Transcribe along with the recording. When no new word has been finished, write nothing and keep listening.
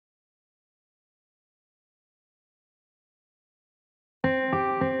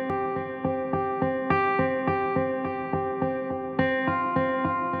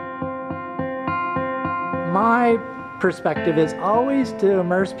My perspective is always to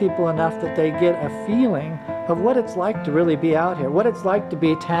immerse people enough that they get a feeling of what it's like to really be out here, what it's like to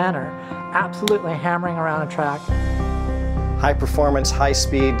be Tanner, absolutely hammering around a track. High performance, high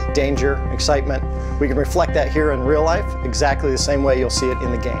speed, danger, excitement. We can reflect that here in real life exactly the same way you'll see it in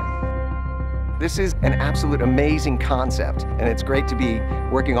the game. This is an absolute amazing concept, and it's great to be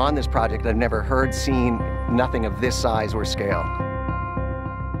working on this project. I've never heard, seen nothing of this size or scale.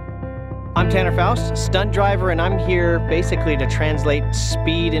 I'm Tanner Foust, stunt driver, and I'm here basically to translate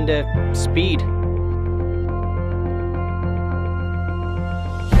speed into speed.